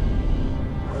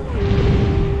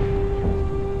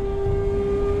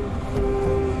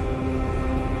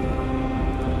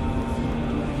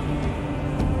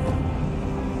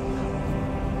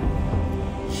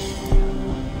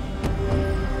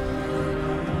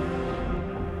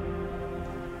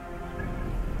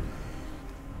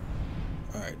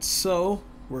 So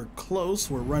we're close.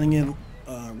 We're running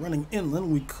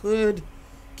inland. We could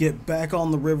get back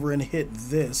on the river and hit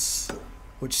this,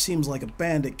 which seems like a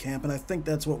bandit camp, and I think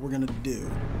that's what we're gonna do.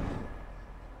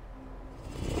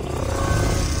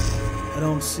 I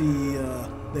don't see.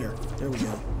 There we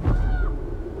go.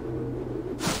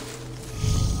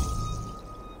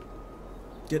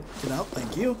 Get out.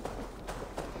 Thank you.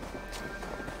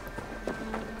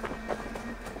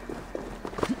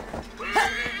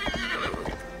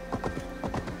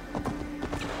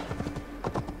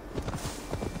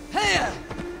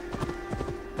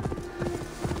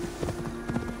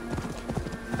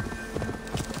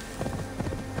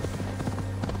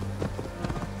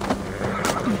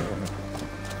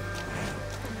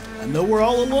 I know we're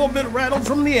all a little bit rattled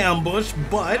from the ambush,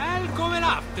 but Välkommen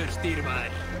after,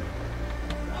 Styrman.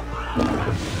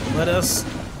 let us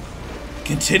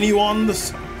continue on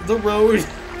the road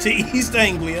to East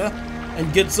Anglia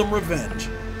and get some revenge.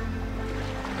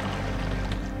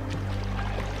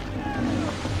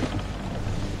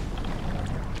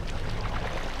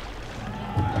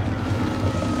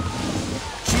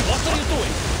 What are you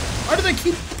doing? Why do they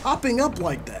keep popping up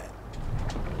like that?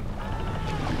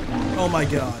 Oh my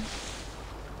god.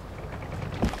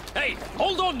 Hey,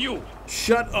 hold on, you!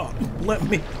 Shut up. Let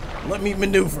me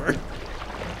maneuver.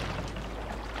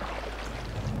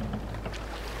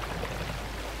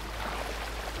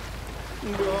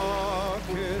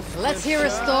 Let's hear a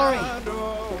story.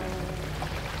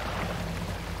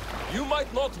 You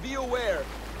might not be aware,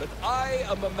 but I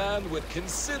am a man with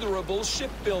considerable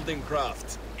shipbuilding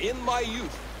craft. In my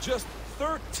youth, just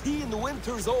 13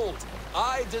 winters old,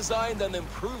 I designed an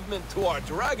improvement to our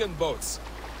dragon boats.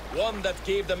 One that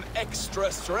gave them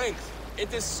extra strength.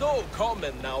 It is so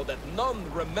common now that none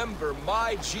remember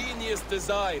my genius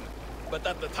design. But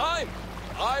at the time,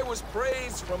 I was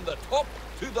praised from the top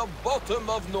to the bottom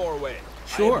of Norway.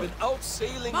 Sure. I had been out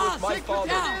sailing with my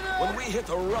father when we hit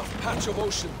a rough patch of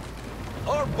ocean.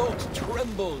 Our boat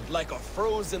trembled like a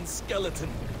frozen skeleton.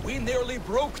 We nearly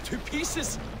broke to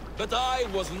pieces, but I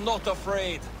was not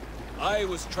afraid. I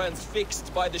was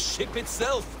transfixed by the ship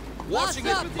itself, watching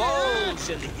it bulge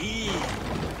and heave.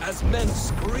 As men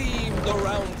screamed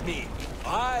around me,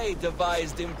 I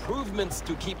devised improvements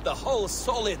to keep the hull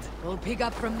solid. We'll pick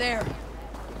up from there.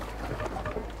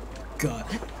 God.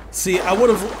 See, I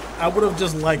would have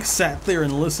just like sat there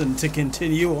and listened to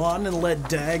continue on and let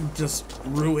Dag just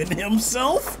ruin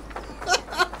himself.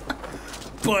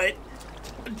 But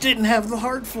didn't have the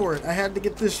heart for it. I had to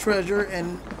get this treasure,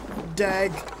 and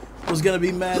Dag was gonna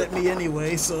be mad at me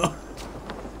anyway, so.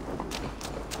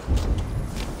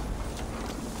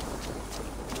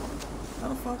 How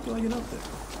the fuck do I get up there?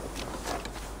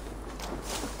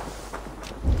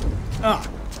 Ah.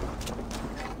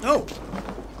 Oh.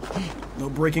 No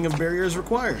breaking of barriers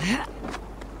required.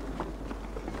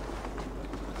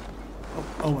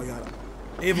 Oh my god.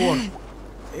 Eivor.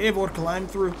 Eivor, climb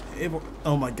through. Eivor.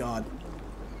 Oh my god.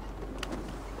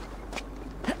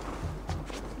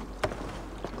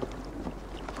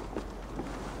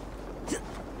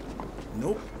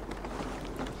 Nope.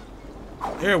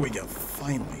 There we go.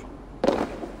 Finally.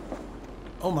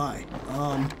 Oh my.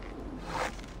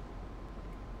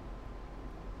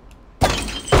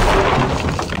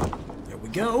 There we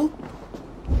go.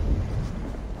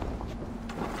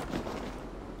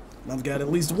 I've got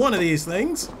at least one of these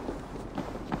things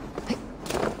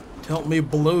to help me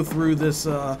blow through this,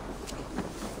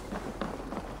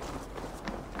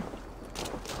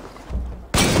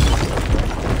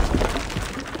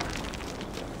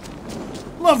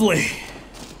 Lovely.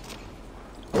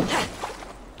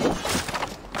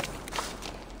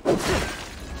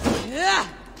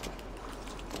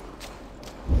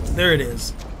 There it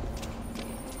is.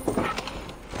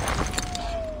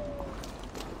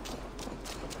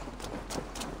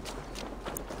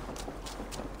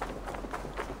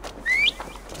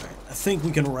 I think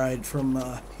we can ride from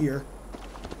here.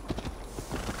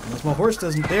 Unless my horse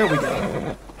doesn't. There we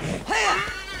go.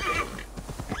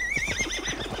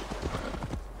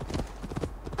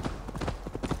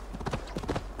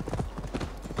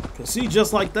 See,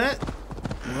 just like that,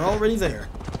 we're already there.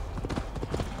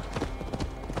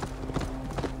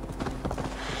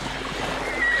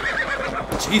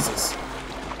 Jesus.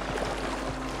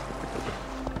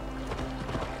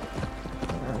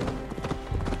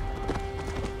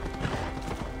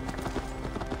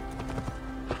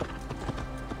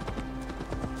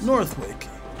 Northwick.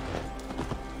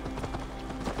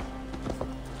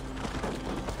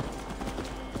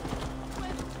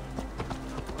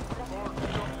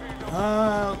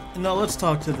 No, let's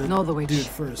talk to the dude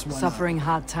first. Why Suffering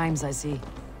hard times, I see.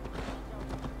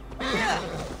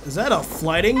 Is that a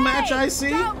fighting match I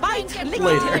see?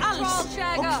 Later.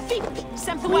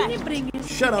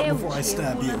 Shut up before I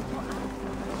stab you.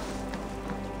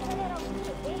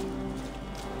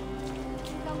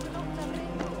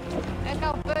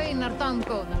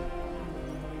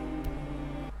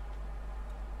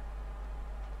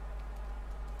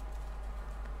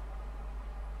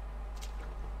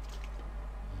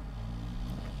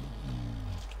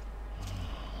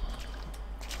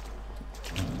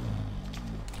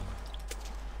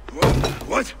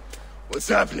 What? What's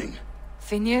happening?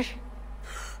 Finnr?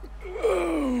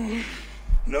 Oh,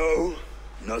 no,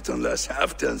 not unless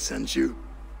Halfdan sent you.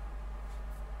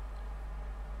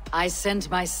 I sent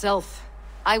myself.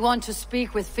 I want to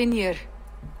speak with Finnr,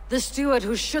 the steward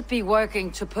who should be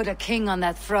working to put a king on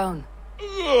that throne.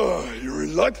 You're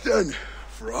in luck then,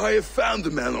 for I have found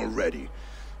the man already.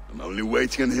 I'm only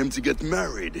waiting on him to get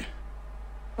married.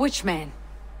 Which man?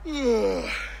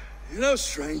 You know,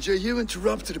 stranger, you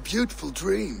interrupted a beautiful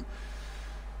dream.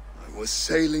 I was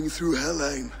sailing through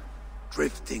Helheim,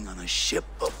 drifting on a ship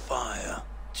of fire.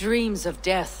 Dreams of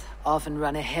death often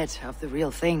run ahead of the real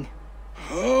thing.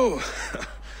 Oh,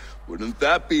 wouldn't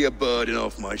that be a burden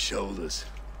off my shoulders?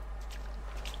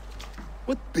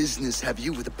 What business have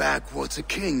you with the backwater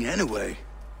king, anyway?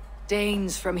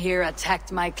 Danes from here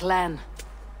attacked my clan.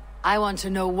 I want to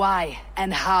know why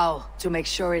and how to make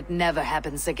sure it never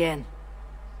happens again.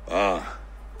 Ah,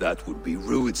 that would be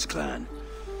Rued's clan.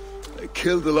 They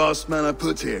killed the last man I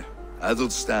put here,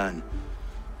 Adelstan.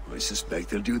 I suspect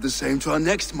they'll do the same to our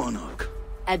next monarch.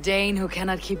 A Dane who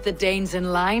cannot keep the Danes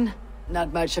in line?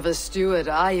 Not much of a steward,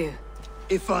 are you?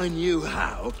 If I knew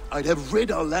how, I'd have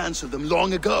rid our lands of them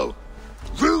long ago.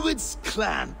 Rued's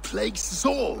clan plagues us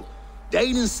all,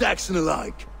 Dane and Saxon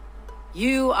alike.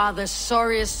 You are the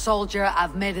sorriest soldier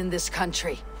I've met in this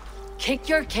country. Kick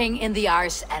your king in the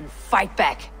arse and fight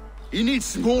back. He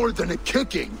needs more than a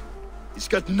kicking. He's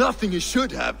got nothing he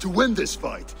should have to win this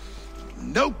fight.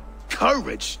 No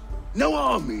courage, no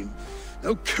army,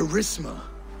 no charisma.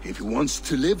 If he wants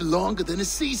to live longer than a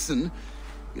season,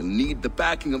 he'll need the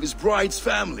backing of his bride's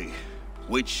family,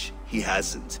 which he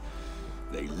hasn't.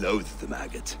 They loathe the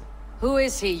maggot. Who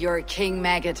is he, your king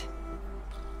maggot?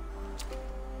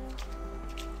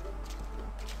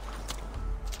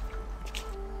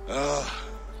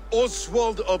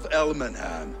 Oswald of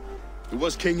Elmenham. He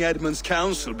was King Edmund's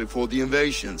counsel before the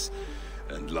invasions.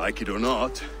 And like it or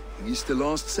not, he's the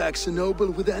last Saxon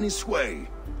noble with any sway.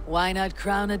 Why not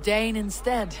crown a Dane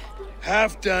instead?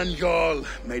 Halfdan Jarl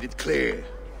made it clear.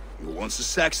 He wants a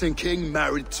Saxon king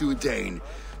married to a Dane,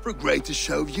 for a greater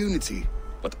show of unity.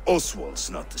 But Oswald's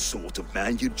not the sort of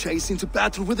man you'd chase into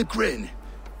battle with a grin.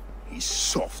 He's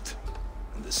soft,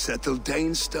 and the settled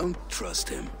Danes don't trust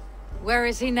him. Where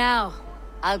is he now?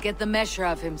 I'll get the measure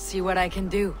of him, see what I can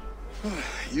do.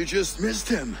 You just missed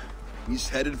him. He's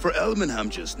headed for Elmenham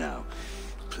just now,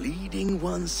 pleading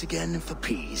once again for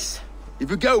peace. If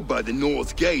you go by the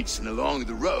north gates and along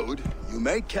the road, you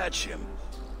may catch him.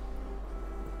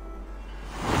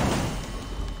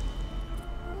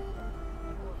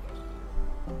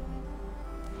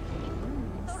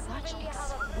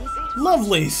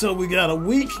 Lovely, so we got a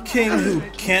weak king who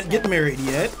can't get married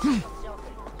yet,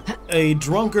 a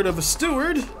drunkard of a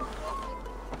steward,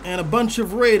 and a bunch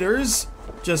of raiders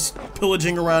just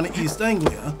pillaging around East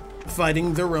Anglia,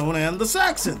 fighting their own and the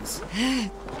Saxons.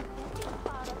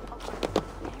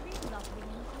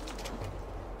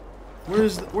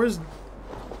 Where's...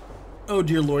 Oh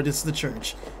dear lord, it's the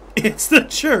church. It's the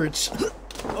church!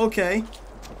 Okay.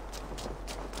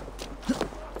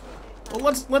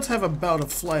 Well, let's have a bout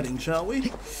of fighting, shall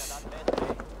we?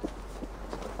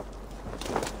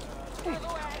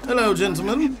 Hello,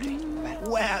 gentlemen.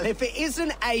 Well, if it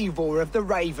isn't Eivor of the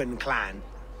Raven clan.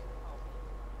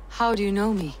 How do you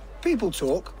know me? People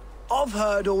talk. I've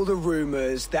heard all the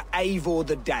rumors that Eivor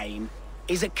the Dane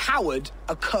is a coward,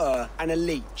 a cur, and a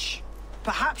leech.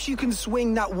 Perhaps you can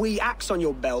swing that wee axe on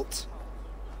your belt,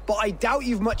 but I doubt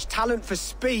you've much talent for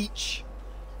speech.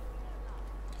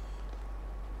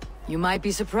 You might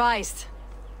be surprised.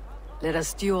 Let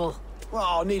us duel. Well,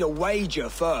 I'll need a wager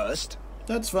first.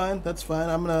 That's fine, that's fine.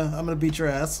 I'm gonna beat your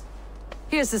ass.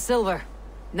 Here's the silver.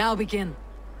 Now begin.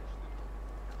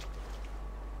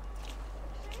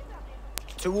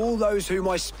 To all those whom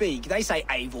I speak, they say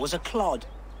Eivor's a clod.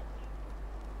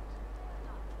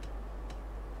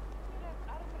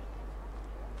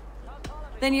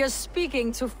 Then you're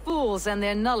speaking to fools and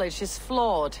their knowledge is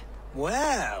flawed.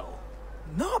 Well,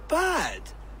 not bad.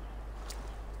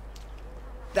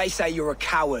 They say you're a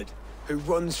coward who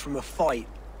runs from a fight.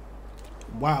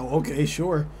 Wow, okay,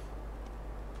 sure.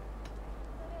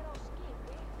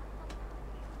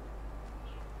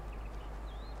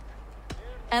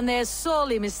 And they're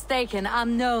sorely mistaken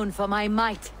I'm known for my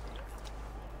might.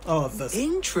 Oh, the...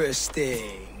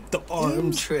 Interesting. The arms.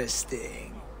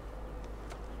 Interesting.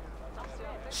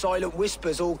 Silent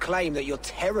whispers all claim that you're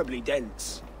terribly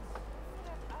dense.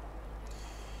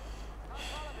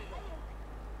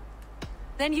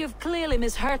 Then you've clearly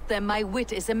misheard them. My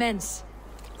wit is immense.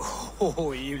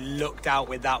 Oh, you looked out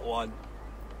with that one.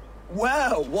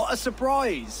 Well, what a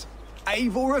surprise.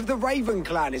 Eivor of the Raven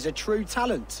clan is a true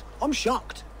talent. I'm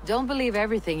shocked. Don't believe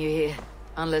everything you hear,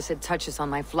 unless it touches on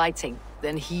my flighting.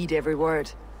 Then heed every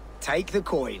word. Take the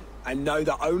coin, and know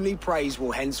that only praise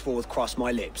will henceforth cross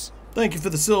my lips. Thank you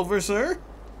for the silver, sir.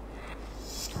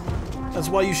 That's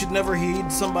why you should never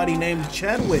heed somebody named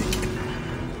Chadwick.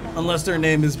 Unless their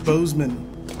name is Bozeman.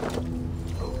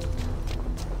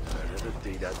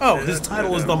 Oh, his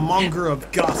title is the Monger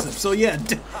of Gossip. So yeah,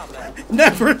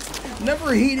 never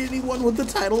heed anyone with the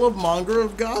title of Monger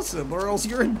of Gossip, or else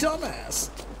you're a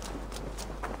dumbass.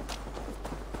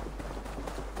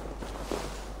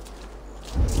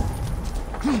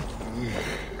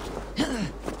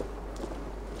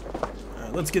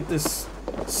 Alright, let's get this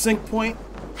sync point.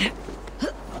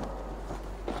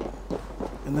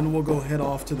 And then we'll go head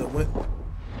off to the what?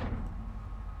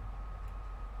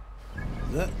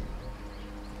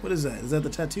 What is that? Is that the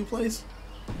tattoo place?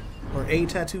 Or a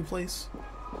tattoo place?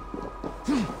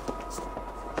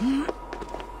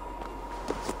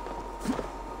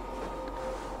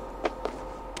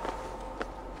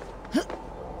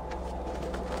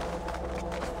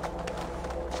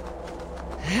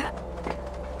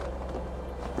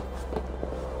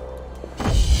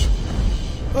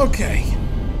 Okay.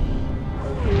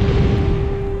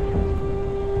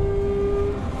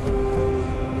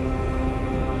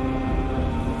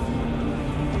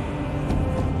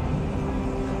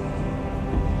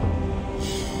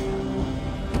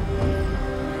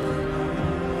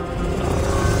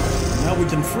 Now we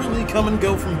can freely come and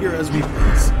go from here as we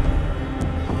please.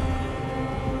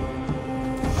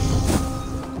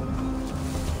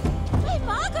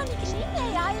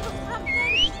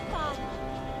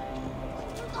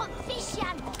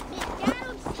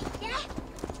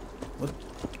 What?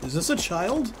 Is this a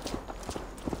child?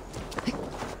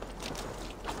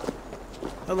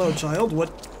 Hello, child.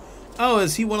 What? Oh,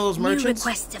 is he one of those merchants? New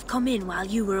requests have come in while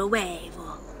you were away,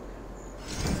 Eivor.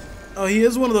 Oh, he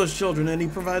is one of those children, and he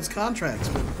provides contracts.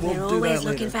 But we'll They're do always that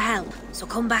looking later. for help, so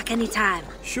come back anytime.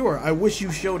 Sure. I wish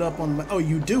you showed up on my... Oh,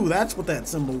 you do. That's what that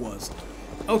symbol was.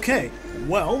 Okay.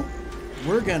 Well,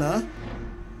 we're gonna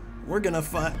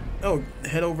find... Oh,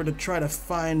 head over to try to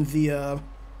find the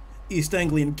East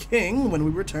Anglian King when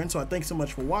we return. So I thank you so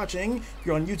much for watching. If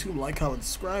you're on YouTube, like, comment,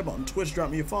 subscribe. On Twitch, drop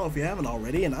me a follow if you haven't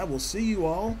already, and I will see you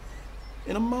all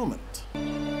in a moment.